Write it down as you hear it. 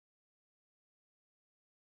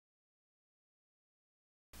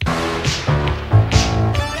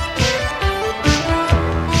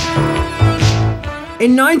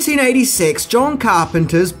In 1986, John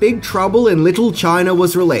Carpenter's Big Trouble in Little China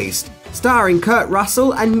was released, starring Kurt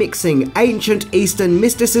Russell and mixing ancient Eastern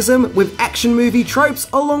mysticism with action movie tropes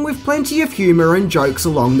along with plenty of humour and jokes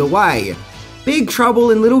along the way. Big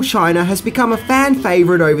Trouble in Little China has become a fan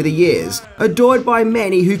favourite over the years, adored by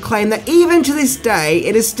many who claim that even to this day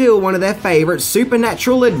it is still one of their favourite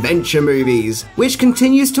supernatural adventure movies, which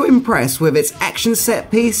continues to impress with its action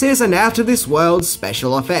set pieces and out-of-this-world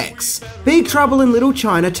special effects. Big Trouble in Little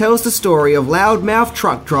China tells the story of loudmouth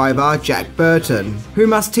truck driver Jack Burton, who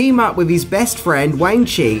must team up with his best friend Wang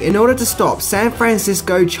Chi in order to stop San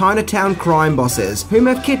Francisco Chinatown crime bosses whom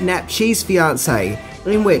have kidnapped Chi's fiancée,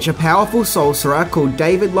 in which a powerful sorcerer called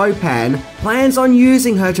David Lopan plans on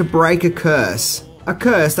using her to break a curse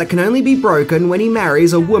that can only be broken when he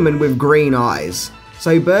marries a woman with green eyes.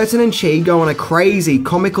 So Burton and Chi go on a crazy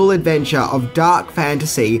comical adventure of dark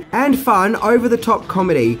fantasy and fun over-the-top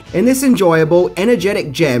comedy in this enjoyable,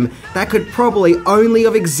 energetic gem that could probably only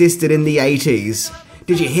have existed in the 80s.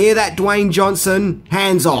 Did you hear that, Dwayne Johnson?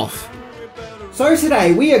 Hands off. So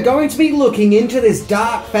today we are going to be looking into this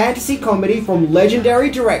dark fantasy comedy from legendary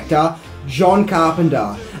director John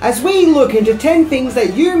Carpenter, as we look into 10 things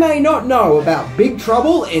that you may not know about Big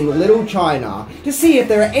Trouble in Little China, to see if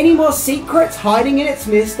there are any more secrets hiding in its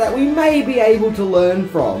midst that we may be able to learn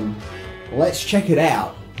from. Let's check it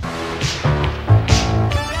out.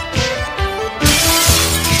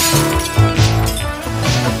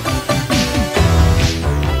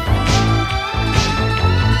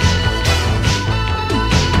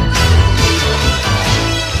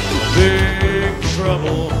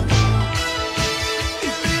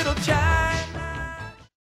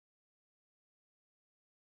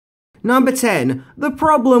 Number 10. The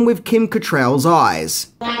problem with Kim Cattrall's eyes.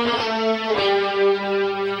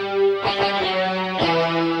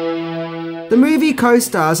 The movie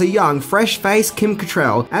co-stars a young, fresh-faced Kim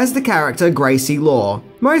Cattrall as the character Gracie Law.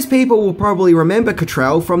 Most people will probably remember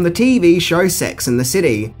Cattrall from the TV show Sex and the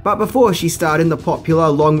City, but before she starred in the popular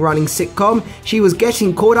long-running sitcom, she was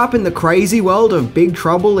getting caught up in the crazy world of Big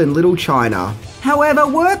Trouble in Little China. However,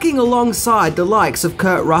 working alongside the likes of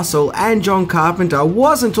Kurt Russell and John Carpenter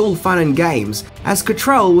wasn't all fun and games, as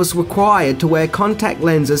Cattrall was required to wear contact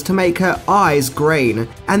lenses to make her eyes green,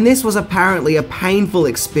 and this was apparently a painful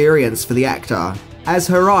experience for the actor, as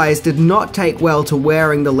her eyes did not take well to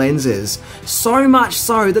wearing the lenses, so much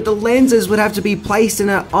so that the lenses would have to be placed in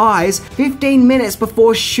her eyes 15 minutes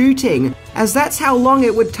before shooting, as that's how long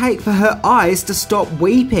it would take for her eyes to stop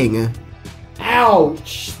weeping.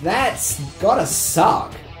 Ouch, that's gotta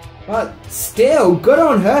suck. But still, good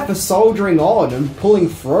on her for soldiering on and pulling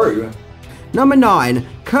through. Number 9.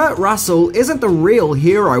 Kurt Russell isn't the real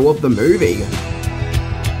hero of the movie.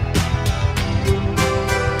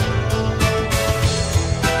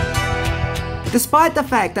 Despite the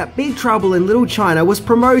fact that Big Trouble in Little China was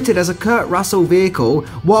promoted as a Kurt Russell vehicle,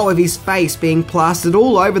 what with his face being plastered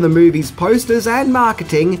all over the movie's posters and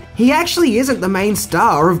marketing, he actually isn't the main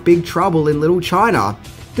star of Big Trouble in Little China,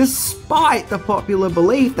 despite the popular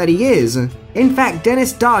belief that he is. In fact,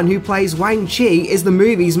 Dennis Dun, who plays Wang Chi, is the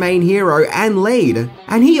movie's main hero and lead,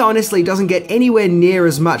 and he honestly doesn't get anywhere near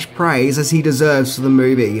as much praise as he deserves for the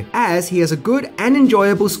movie, as he has a good and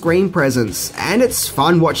enjoyable screen presence, and it's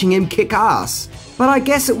fun watching him kick ass. But I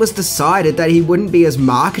guess it was decided that he wouldn't be as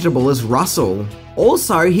marketable as Russell.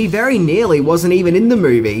 Also, he very nearly wasn't even in the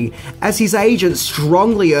movie, as his agent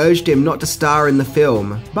strongly urged him not to star in the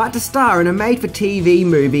film, but to star in a made-for-TV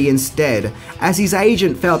movie instead, as his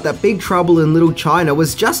agent felt that Big Trouble in Little China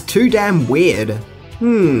was just too damn weird.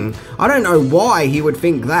 I don't know why he would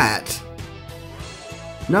think that.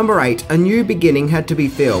 Number 8. A New Beginning had to be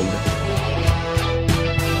filmed.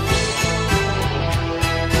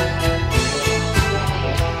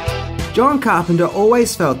 John Carpenter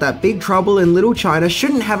always felt that Big Trouble in Little China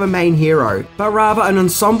shouldn't have a main hero, but rather an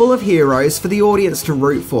ensemble of heroes for the audience to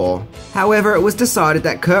root for. However, it was decided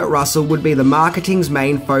that Kurt Russell would be the marketing's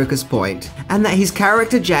main focus point, and that his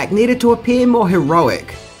character Jack needed to appear more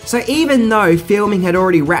heroic. So even though filming had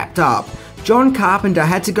already wrapped up, John Carpenter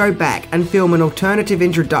had to go back and film an alternative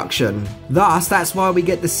introduction. Thus, that's why we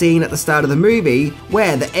get the scene at the start of the movie,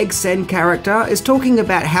 where the Egg Sen character is talking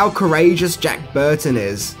about how courageous Jack Burton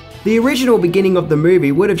is. The original beginning of the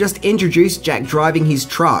movie would have just introduced Jack driving his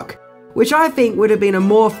truck, which I think would have been a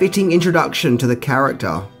more fitting introduction to the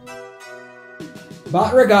character.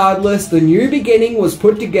 But regardless, the new beginning was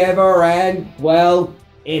put together and, well,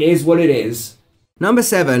 it is what it is. Number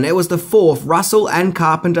 7, it was the 4th Russell and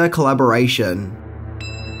Carpenter collaboration.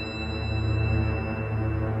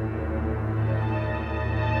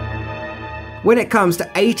 When it comes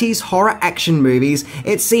to 80s horror action movies,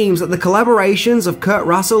 it seems that the collaborations of Kurt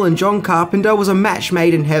Russell and John Carpenter was a match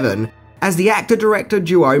made in heaven, as the actor-director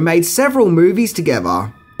duo made several movies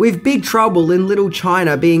together, with Big Trouble in Little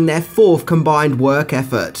China being their fourth combined work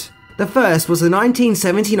effort. The first was the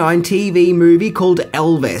 1979 TV movie called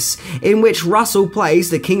Elvis, in which Russell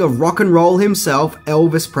plays the king of rock and roll himself,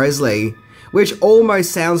 Elvis Presley, which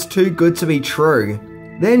almost sounds too good to be true.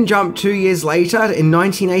 Then jump 2 years later in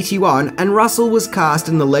 1981 and Russell was cast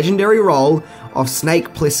in the legendary role of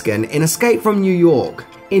Snake Plissken in Escape from New York,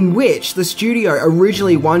 in which the studio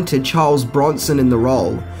originally wanted Charles Bronson in the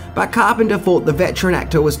role, but Carpenter thought the veteran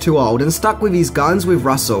actor was too old and stuck with his guns with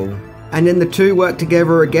Russell. And then the two worked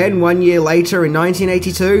together again 1 year later in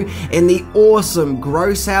 1982 in the awesome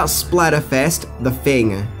gross-out splatterfest, The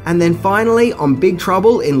Thing. And then finally on Big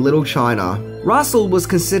Trouble in Little China. Russell was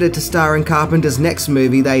considered to star in Carpenter's next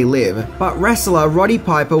movie, They Live, but wrestler Roddy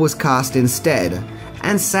Piper was cast instead.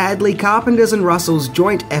 And sadly, Carpenter's and Russell's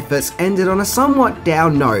joint efforts ended on a somewhat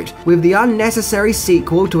down note, with the unnecessary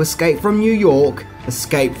sequel to Escape from New York,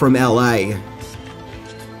 Escape from LA.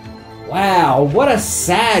 Wow, what a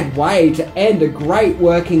sad way to end a great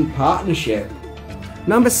working partnership.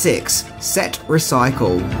 Number 6. Set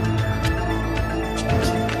Recycle.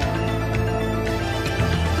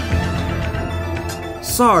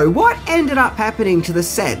 So, what ended up happening to the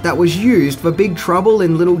set that was used for Big Trouble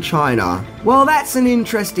in Little China? Well, that's an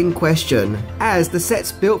interesting question, as the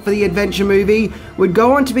sets built for the adventure movie would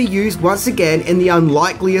go on to be used once again in the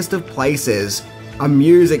unlikeliest of places. A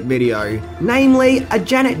music video, namely a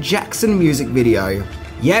Janet Jackson music video.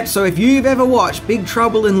 Yep, so if you've ever watched Big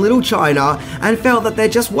Trouble in Little China and felt that there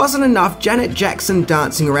just wasn't enough Janet Jackson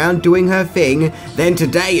dancing around doing her thing, then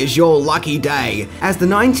today is your lucky day, as the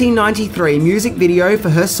 1993 music video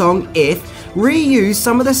for her song If reused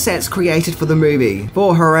some of the sets created for the movie,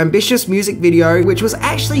 for her ambitious music video, which was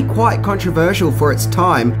actually quite controversial for its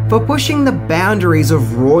time, for pushing the boundaries of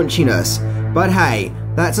raunchiness. But hey,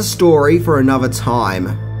 that's a story for another time.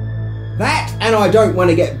 That, and I don't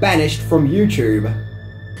want to get banished from YouTube.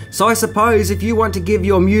 So I suppose if you want to give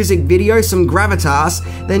your music video some gravitas,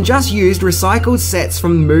 then just use recycled sets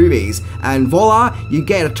from movies, and voila, you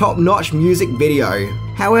get a top-notch music video.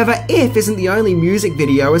 However, If isn't the only music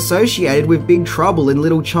video associated with Big Trouble in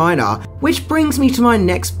Little China, which brings me to my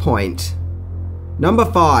next point. Number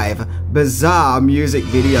 5. Bizarre music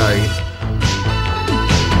video.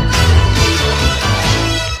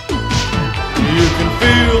 You can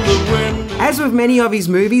feel the wind. As with many of his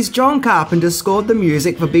movies, John Carpenter scored the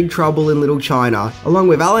music for Big Trouble in Little China, along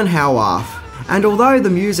with Alan Howarth. And although the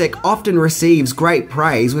music often receives great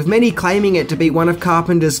praise, with many claiming it to be one of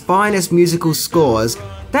Carpenter's finest musical scores,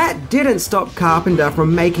 that didn't stop Carpenter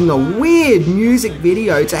from making a weird music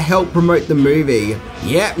video to help promote the movie.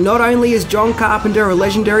 Yep, not only is John Carpenter a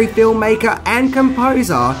legendary filmmaker and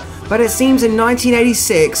composer, but it seems in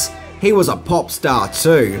 1986, he was a pop star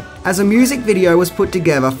too, as a music video was put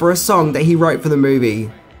together for a song that he wrote for the movie,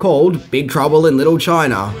 called Big Trouble in Little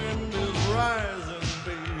China.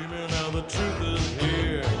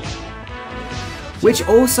 Which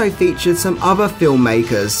also featured some other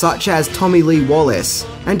filmmakers, such as Tommy Lee Wallace.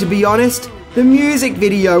 And to be honest, the music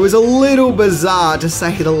video is a little bizarre to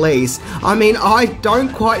say the least. I mean, I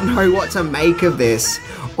don't quite know what to make of this.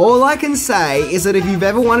 All I can say is that if you've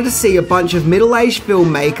ever wanted to see a bunch of middle-aged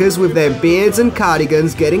filmmakers with their beards and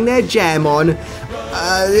cardigans getting their jam on,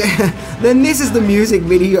 then this is the music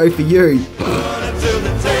video for you.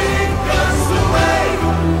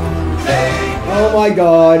 Oh my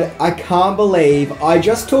god, I can't believe I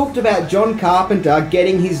just talked about John Carpenter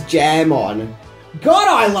getting his jam on. God,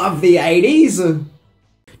 I love the 80s!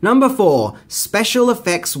 Number 4. Special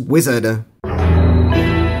Effects Wizard.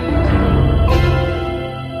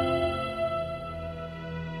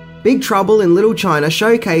 Big Trouble in Little China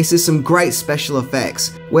showcases some great special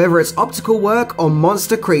effects. Whether it's optical work or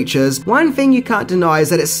monster creatures, one thing you can't deny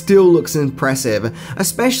is that it still looks impressive,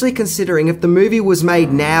 especially considering if the movie was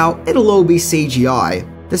made now, it'll all be CGI.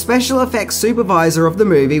 The special effects supervisor of the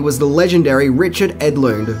movie was the legendary Richard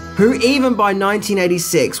Edlund, who even by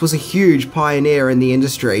 1986 was a huge pioneer in the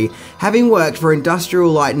industry, having worked for Industrial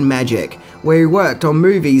Light and Magic, where he worked on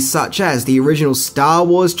movies such as the original Star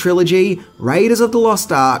Wars trilogy, Raiders of the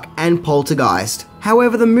Lost Ark, and Poltergeist.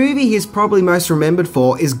 However, the movie he's probably most remembered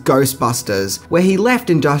for is Ghostbusters, where he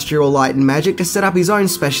left Industrial Light and Magic to set up his own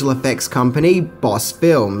special effects company, Boss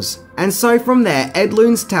Films. And so from there,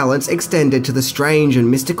 Edlund's talents extended to the strange and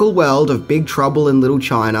mystical world of Big Trouble in Little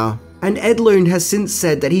China. And Edlund has since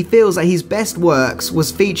said that he feels that his best works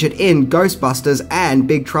was featured in Ghostbusters and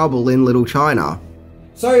Big Trouble in Little China.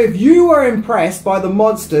 So if you were impressed by the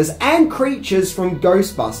monsters and creatures from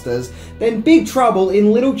Ghostbusters, then Big Trouble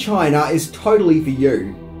in Little China is totally for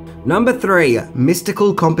you. Number 3.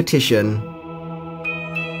 Mystical Competition.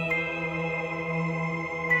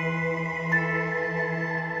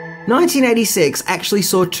 (1986) actually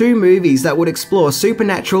saw 2 movies that would explore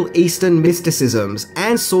supernatural Eastern mysticisms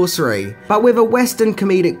and sorcery, but with a Western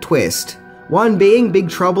comedic twist. One being Big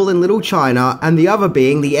Trouble in Little China, and the other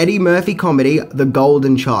being the Eddie Murphy comedy The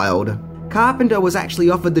Golden Child. Carpenter was actually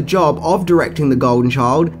offered the job of directing The Golden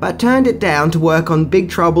Child, but turned it down to work on Big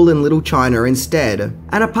Trouble in Little China instead.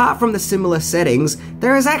 And apart from the similar settings,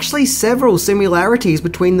 there is actually several similarities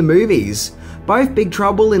between the movies. Both Big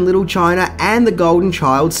Trouble in Little China and The Golden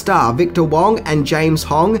Child star Victor Wong and James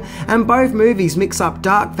Hong, and both movies mix up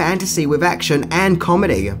dark fantasy with action and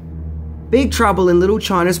comedy. Big Trouble in Little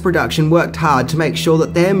China's production worked hard to make sure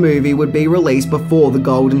that their movie would be released before The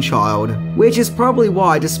Golden Child, which is probably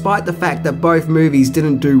why, despite the fact that both movies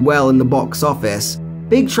didn't do well in the box office,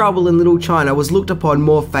 Big Trouble in Little China was looked upon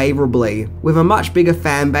more favourably, with a much bigger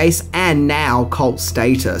fan base and now cult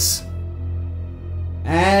status.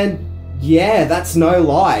 And yeah, that's no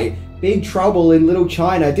lie. Big Trouble in Little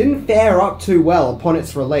China didn't fare up too well upon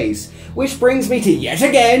its release, which brings me to yet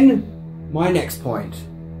again my next point.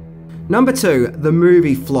 Number 2, the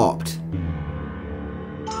movie flopped.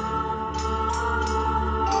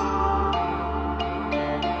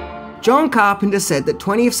 John Carpenter said that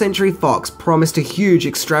 20th Century Fox promised a huge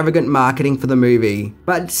extravagant marketing for the movie,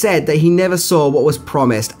 but said that he never saw what was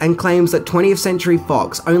promised and claims that 20th Century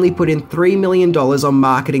Fox only put in $3 million on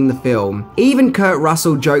marketing the film. Even Kurt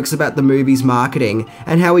Russell jokes about the movie's marketing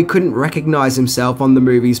and how he couldn't recognize himself on the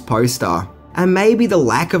movie's poster. And maybe the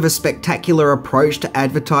lack of a spectacular approach to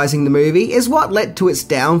advertising the movie is what led to its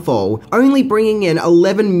downfall, only bringing in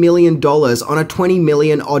 $11 million on a $20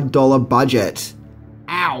 million odd dollar budget.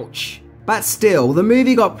 Ouch. But still, the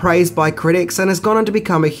movie got praised by critics and has gone on to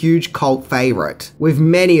become a huge cult favourite, with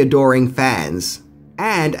many adoring fans.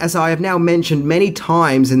 And, as I have now mentioned many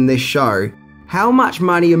times in this show, how much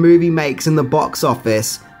money a movie makes in the box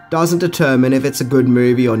office doesn't determine if it's a good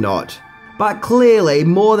movie or not. But clearly,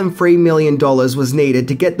 more than $3 million was needed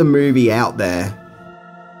to get the movie out there.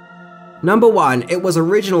 Number 1, it was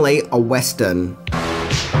originally a Western.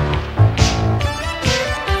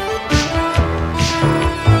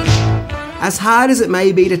 As hard as it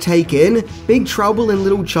may be to take in, Big Trouble in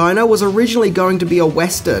Little China was originally going to be a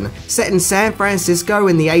Western, set in San Francisco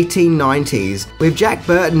in the 1890s, with Jack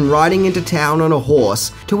Burton riding into town on a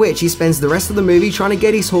horse, to which he spends the rest of the movie trying to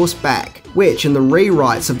get his horse back, which in the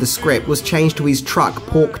rewrites of the script was changed to his truck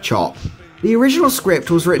Pork Chop. The original script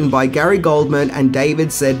was written by Gary Goldman and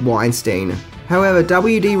David Z. Weinstein. However,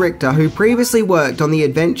 W.D. Richter, who previously worked on the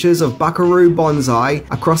adventures of Buckaroo Banzai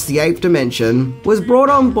Across the Eighth Dimension, was brought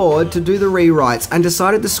on board to do the rewrites and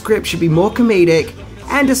decided the script should be more comedic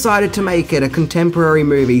and decided to make it a contemporary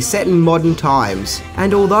movie set in modern times.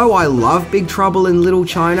 And although I love Big Trouble in Little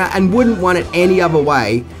China and wouldn't want it any other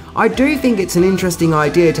way, I do think it's an interesting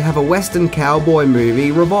idea to have a Western cowboy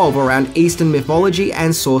movie revolve around Eastern mythology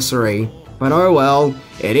and sorcery. But oh well,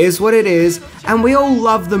 it is what it is, and we all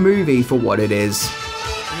love the movie for what it is.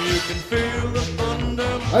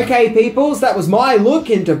 Okay peoples, that was my look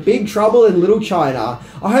into Big Trouble in Little China.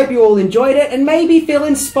 I hope you all enjoyed it and maybe feel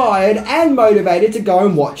inspired and motivated to go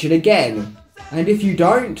and watch it again. And if you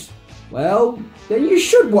don't, well, then you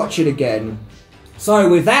should watch it again. So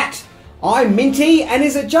with that, I'm Minty, and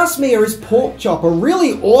is it just me or is Pork Chop a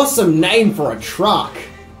really awesome name for a truck?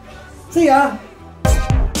 See ya!